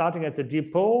paths starting at the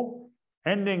depot,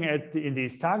 ending in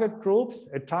these target groups,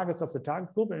 at targets of the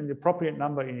target group, and the appropriate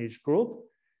number in each group,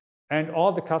 and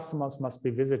all the customers must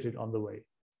be visited on the way.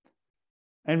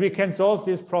 And we can solve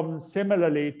this problem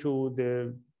similarly to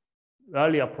the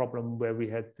earlier problem where we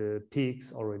had the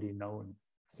peaks already known.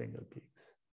 Single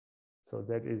peaks. So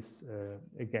that is,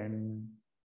 again,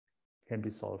 can be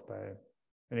solved by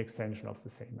an extension of the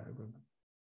same algorithm.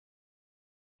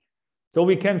 So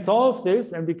we can solve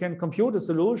this and we can compute a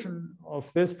solution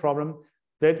of this problem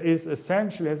that is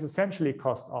has essentially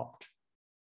cost opt.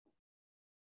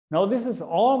 Now this is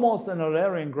almost an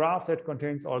Eulerian graph that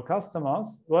contains all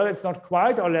customers. Well, it's not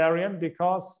quite Eulerian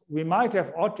because we might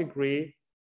have odd degree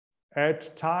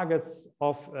at targets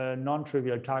of a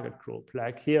non-trivial target group.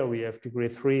 Like here we have degree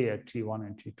 3 at T1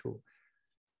 and T2.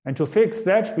 And to fix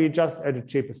that, we just added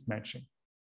cheapest matching.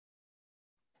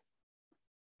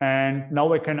 And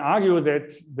now we can argue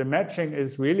that the matching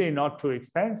is really not too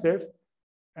expensive.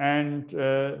 And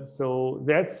so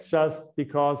that's just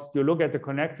because you look at the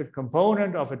connected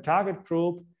component of a target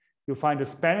group, you find a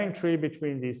spanning tree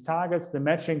between these targets. The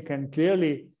matching can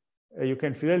clearly you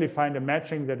can clearly find a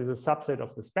matching that is a subset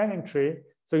of the spanning tree.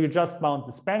 So you just mount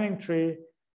the spanning tree.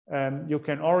 You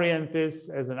can orient this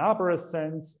as an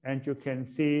arborescence, and you can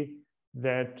see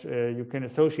that you can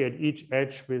associate each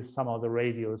edge with some of the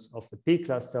radius of the P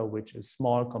cluster, which is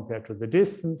small compared to the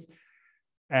distance.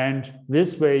 And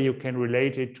this way you can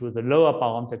relate it to the lower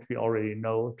bound that we already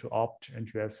know to opt, and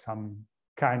you have some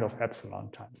kind of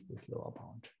epsilon times this lower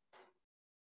bound.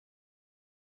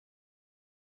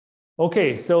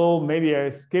 Okay, so maybe I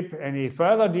skip any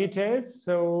further details.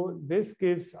 So this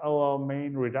gives our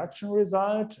main reduction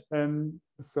result.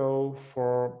 So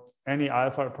for any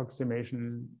alpha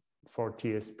approximation for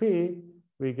TSP,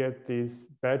 we get this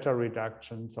beta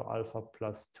reduction, so alpha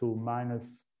plus 2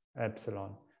 minus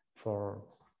epsilon for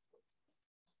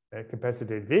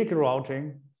capacitated vehicle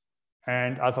routing,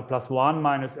 and alpha plus 1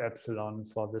 minus epsilon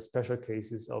for the special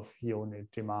cases of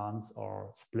unit demands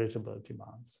or splittable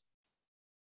demands,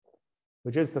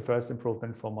 which is the first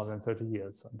improvement for more than 30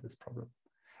 years on this problem.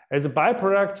 As a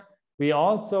byproduct, we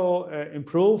also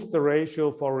improved the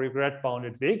ratio for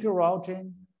regret-bounded vehicle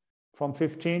routing from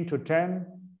 15 to 10.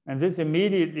 And this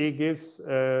immediately gives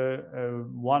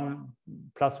 1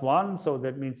 + 1. So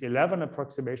that means 11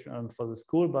 approximation for the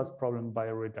school bus problem by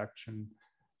a reduction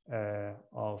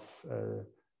of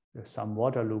some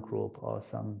Waterloo group or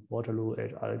some Waterloo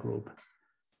et al. Group,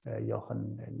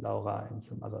 Jochen and Laura and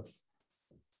some others.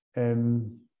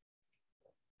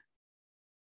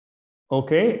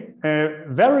 Okay,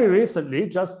 very recently,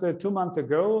 just 2 months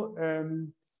ago,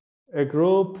 a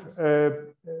group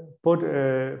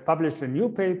published a new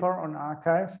paper on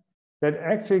arXiv that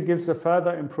actually gives a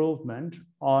further improvement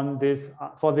on this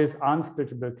for this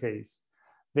unsplittable case.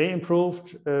 They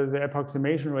improved the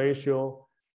approximation ratio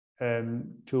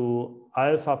to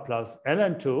alpha plus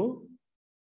ln2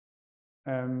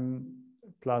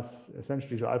 plus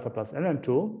essentially to alpha plus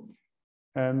ln2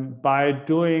 by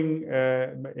doing,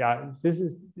 this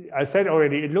is, I said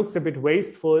already, it looks a bit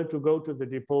wasteful to go to the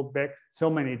depot back so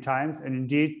many times, and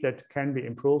indeed that can be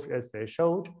improved as they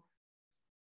showed.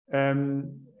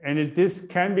 This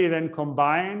can be then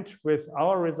combined with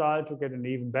our result to get an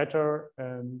even better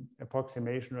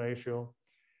approximation ratio.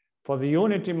 For the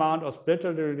unit demand or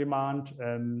splittable demand,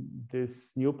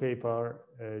 this new paper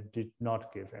did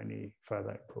not give any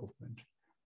further improvement,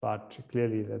 but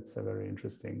clearly that's a very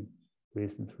interesting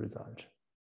recent result.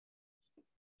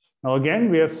 Now again,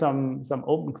 we have some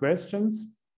open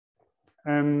questions.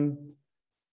 Can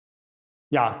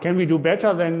we do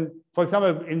better than, for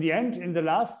example, in the end, in the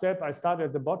last step, I start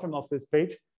at the bottom of this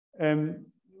page.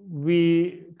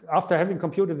 After having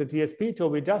computed the DSP tour,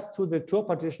 we just do the tour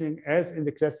partitioning as in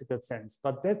the classical sense.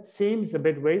 But that seems a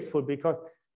bit wasteful because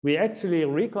we actually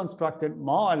reconstructed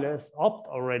more or less opt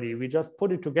already. We just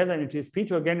put it together in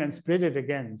TSP2 again and split it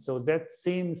again. So that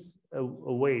seems a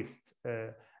waste.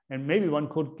 And maybe one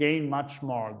could gain much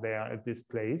more there at this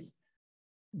place.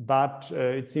 But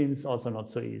it seems also not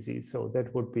so easy. So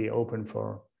that would be open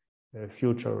for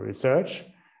future research.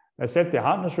 I said the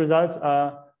hardness results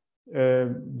are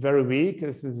very weak.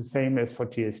 This is the same as for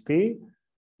TSP.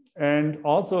 And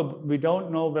also, we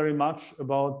don't know very much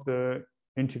about the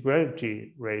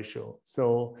integrality ratio.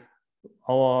 So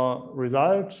our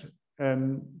result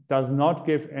does not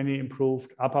give any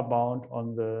improved upper bound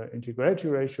on the integrality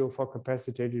ratio for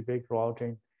capacitated vehicle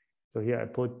routing. So here I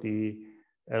put the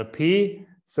LP.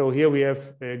 So here we have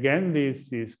again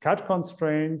these cut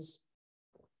constraints.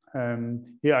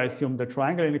 Here I assume the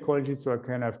triangle inequality, so I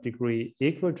can have degree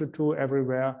equal to 2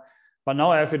 everywhere. But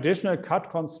now I have additional cut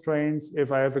constraints.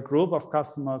 If I have a group of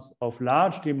customers of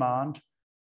large demand,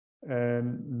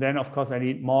 then of course I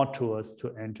need more tours to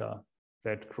enter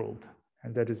that group.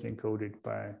 And that is encoded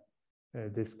by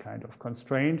this kind of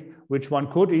constraint, which one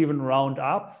could even round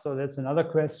up. So that's another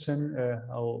question.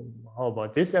 How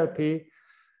about this LP?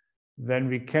 Then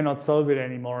we cannot solve it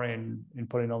anymore in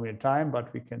polynomial time,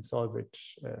 but we can solve it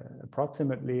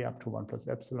approximately up to 1 +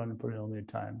 epsilon in polynomial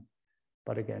time.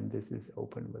 But again, this is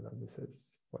open whether this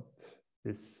is what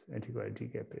this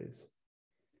integrality gap is.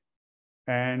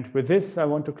 And with this, I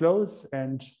want to close,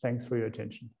 and thanks for your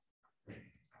attention.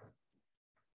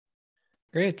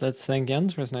 Great. Let's thank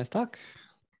Jens for his nice talk.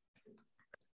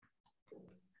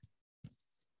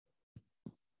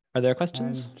 Are there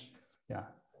questions? And,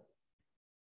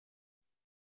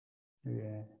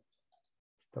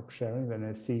 stop sharing, then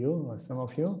I see you or some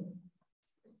of you.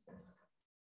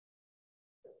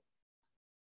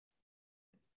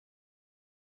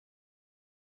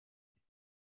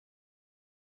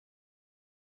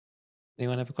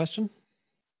 Anyone have a question?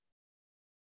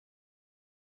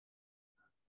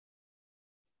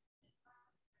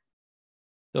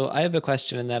 So I have a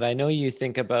question in that I know you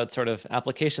think about sort of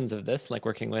applications of this, like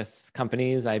working with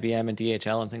companies, IBM and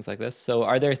DHL and things like this. So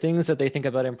are there things that they think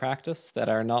about in practice that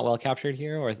are not well captured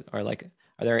here, or like,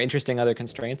 are there interesting other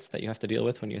constraints that you have to deal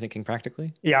with when you're thinking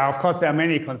practically? Yeah, of course, there are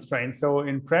many constraints. So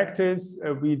in practice,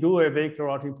 we do a vehicle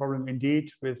routing problem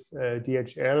indeed with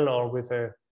DHL or with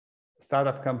a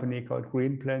startup company called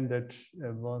Greenplan that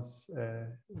was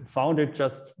founded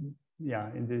just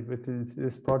within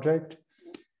this project.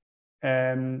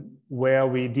 Where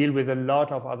we deal with a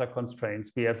lot of other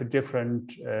constraints. We have a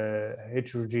different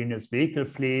heterogeneous vehicle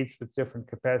fleets with different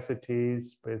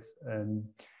capacities.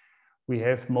 We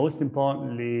have, most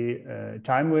importantly,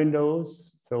 time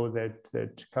windows, so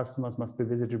that customers must be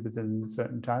visited within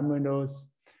certain time windows.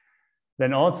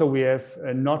 Then also we have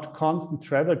not constant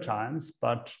travel times,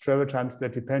 but travel times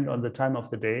that depend on the time of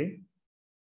the day,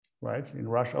 right? In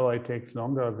rush hour, it takes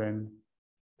longer than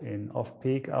in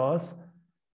off-peak hours.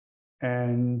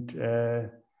 And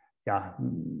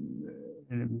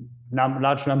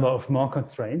large number of more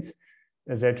constraints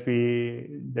that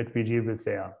we deal with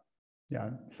there. Yeah,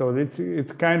 so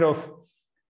it's kind of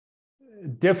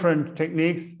different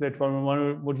techniques that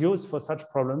one would use for such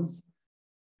problems,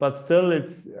 but still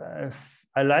it's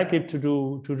I like it to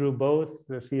do both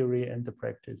the theory and the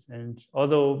practice. And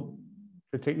although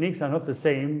the techniques are not the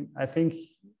same, I think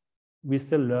we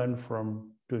still learn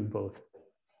from doing both.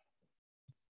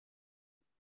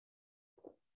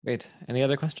 Great. Any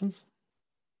other questions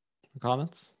or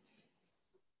comments?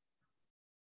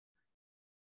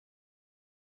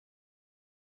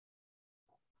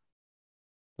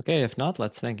 Okay, if not,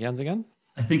 let's thank Jens again.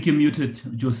 I think you're muted,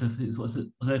 Joseph. Was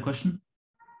that a question?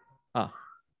 Ah.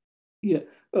 Yeah.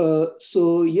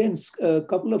 So Jens, a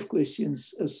couple of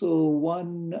questions. So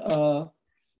one,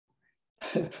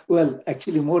 well,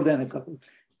 actually more than a couple.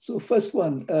 So first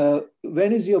one,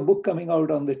 when is your book coming out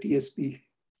on the TSP?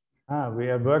 We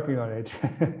are working on it.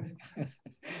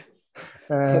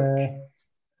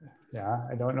 Yeah,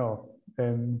 I don't know.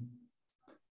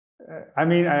 I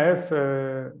mean, I have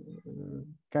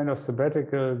kind of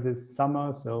sabbatical this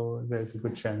summer, so there's a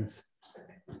good chance.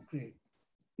 Great.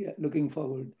 Yeah, looking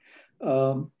forward.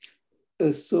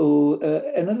 So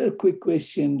another quick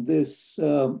question, this,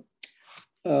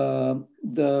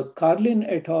 the Carlin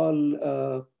et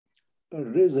al.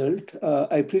 Result,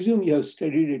 I presume you have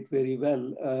studied it very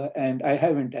well, and I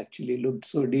haven't actually looked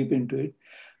so deep into it.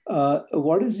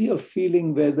 What is your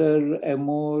feeling whether a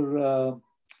more,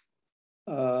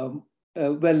 well,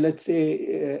 let's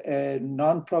say a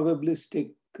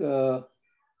non-probabilistic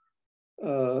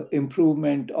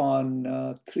improvement on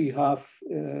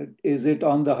 3/2, is it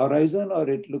on the horizon or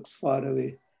it looks far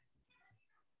away?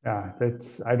 Yeah,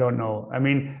 I don't know. I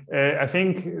mean, I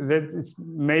think that it's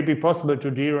maybe possible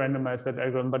to de-randomize that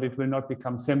algorithm, but it will not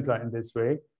become simpler in this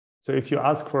way. So if you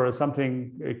ask for a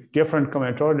different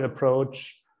combinatorial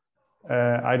approach,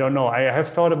 I don't know. I have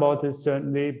thought about this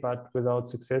certainly, but without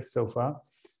success so far.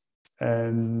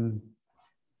 And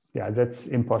yeah, that's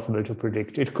impossible to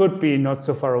predict. It could be not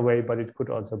so far away, but it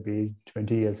could also be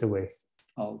 20 years away.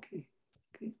 Okay.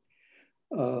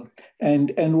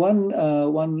 And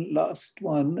one last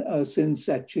one, since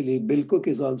actually Bill Cook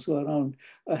is also around,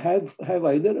 have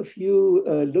either of you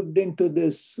looked into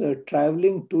this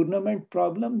traveling tournament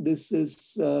problem? This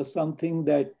is something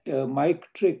that Mike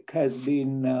Trick has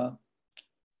been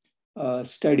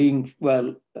studying.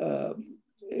 Well,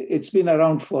 it's been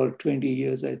around for 20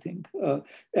 years, I think.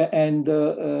 And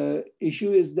the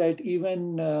issue is that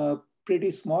even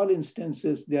pretty small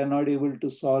instances, they are not able to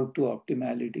solve to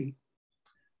optimality.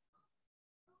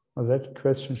 Well, that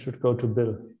question should go to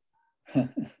Bill.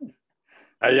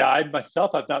 Yeah, I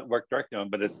myself have not worked directly on,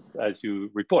 but it's, as you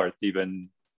report, even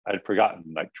I'd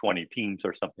forgotten, like 20 teams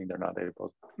or something, they're not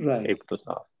able to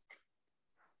solve.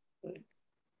 Right.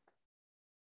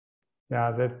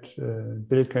 Yeah, that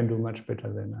Bill can do much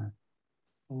better than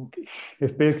I. Okay.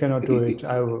 If Bill cannot do it,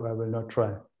 I will not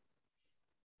try.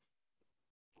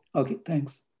 Okay,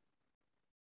 thanks.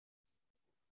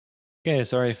 Okay,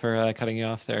 sorry for cutting you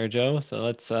off there, Joe. So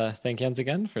let's thank Jens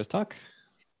again for his talk.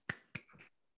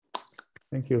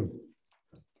 Thank you.